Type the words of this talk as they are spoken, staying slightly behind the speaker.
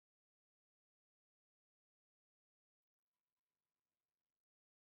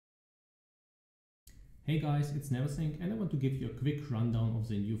Hey guys, it's NeverSink and I want to give you a quick rundown of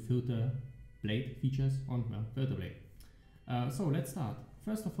the new FilterBlade features on FilterBlade. So let's start.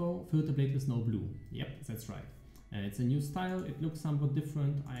 First of all, FilterBlade is now blue. Yep, that's right. It's a new style, it looks somewhat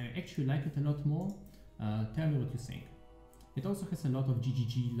different. I actually like it a lot more. Tell me what you think. It also has a lot of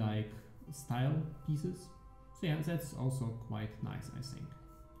GGG-like style pieces. So yeah, that's also quite nice, I think.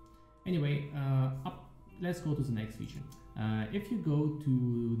 Anyway, let's go to the next feature. If you go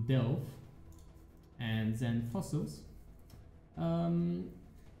to Delve and then Fossils,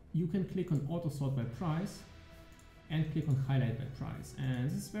 you can click on Auto Sort by Price and click on Highlight by Price. And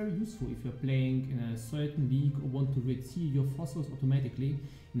this is very useful if you're playing in a certain league or want to tier your fossils automatically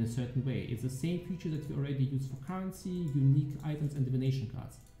in a certain way. It's the same feature that we already use for currency, unique items and divination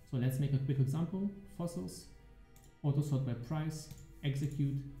cards. So let's make a quick example. Fossils, Auto Sort by Price,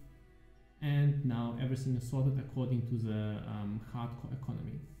 Execute, and now everything is sorted according to the hardcore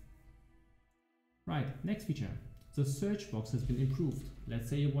economy. Right, next feature. The search box has been improved. Let's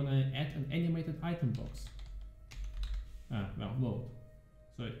say you want to add an animated item box. Mode.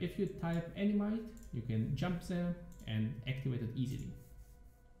 So if you type animate, you can jump there and activate it easily.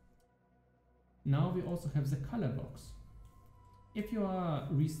 Now we also have the color box. If you are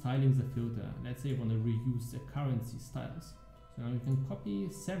restyling the filter, let's say you want to reuse the currency styles. So now you can copy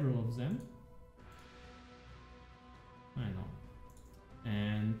several of them. I know.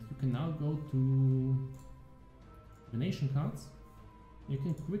 And you can now go to donation cards. You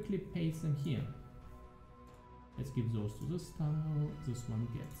can quickly paste them here. Let's give those to this style. This one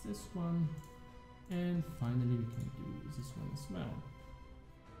gets this one. And finally we can do this one as well.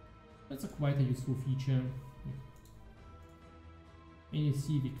 That's quite a useful feature. And you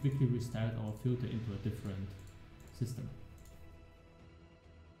see we quickly restyled our filter into a different system.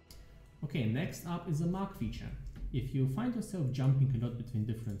 Okay, next up is the mark feature. If you find yourself jumping a lot between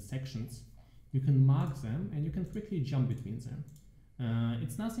different sections, you can mark them and you can quickly jump between them.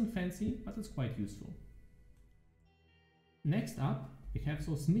 It's nothing fancy, but it's quite useful. Next up, we have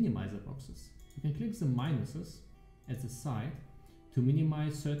those minimizer boxes. You can click the minuses at the side to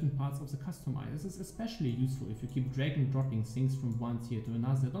minimize certain parts of the customizer. This is especially useful if you keep drag and dropping things from one tier to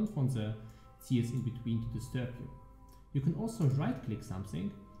another. Don't want the tiers in between to disturb you. You can also right click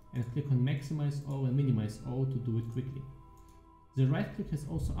something and click on maximize all and minimize all to do it quickly. The right click has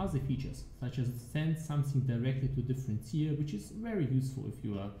also other features, such as send something directly to a different tier, which is very useful if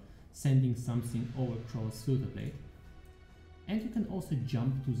you are sending something all across FilterBlade. And you can also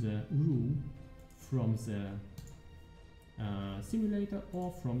jump to the room from the simulator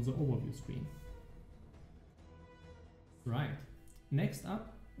or from the overview screen. Right, next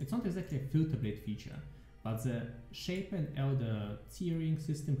up, it's not exactly a FilterBlade feature, but the Shaper and Elder tiering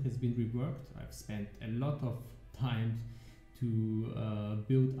system has been reworked. I've spent a lot of time to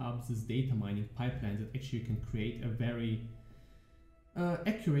build up this data mining pipeline that actually can create a very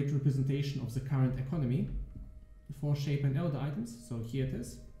accurate representation of the current economy for Shaper and Elder items. So here it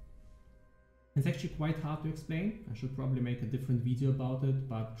is. It's actually quite hard to explain. I should probably make a different video about it,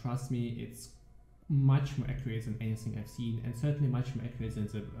 but trust me, it's much more accurate than anything I've seen, and certainly much more accurate than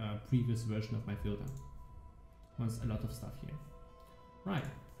the previous version of my filter. There's a lot of stuff here. Right.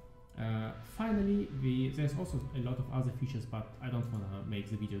 Finally, there's also a lot of other features, but I don't want to make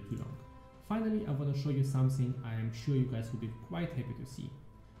the video too long. Finally, I want to show you something I am sure you guys will be quite happy to see.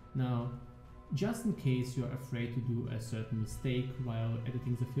 Now, just in case you're afraid to do a certain mistake while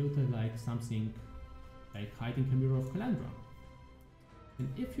editing the filter, like something like hiding a Mirror of Calandra. And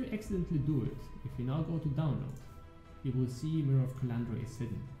if you accidentally do it, if you now go to download, you will see Mirror of Calandra is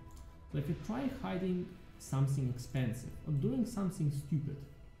hidden. So if you try hiding something expensive or doing something stupid,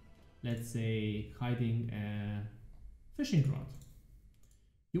 let's say hiding a fishing rod,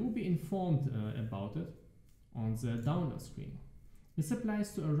 you will be informed about it on the download screen. This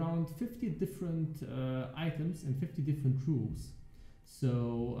applies to around 50 different items and 50 different rules.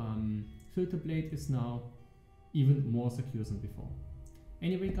 So FilterBlade is now even more secure than before.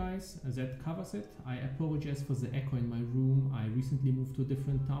 Anyway guys, that covers it. I apologize for the echo in my room. I recently moved to a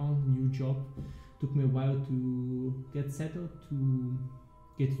different town, new job. Took me a while to get settled, to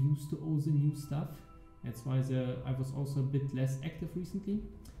get used to all the new stuff. That's why I was also a bit less active recently,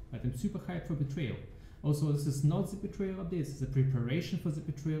 but I'm super hyped for Betrayal. Also, this is not the Betrayal update, this is the preparation for the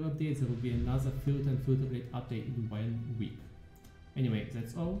Betrayal update. There will be another Filter and FilterBlade update in 1 week. Anyway,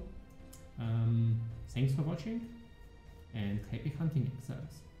 that's all. Thanks for watching and happy hunting,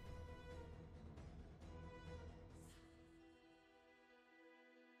 Exiles.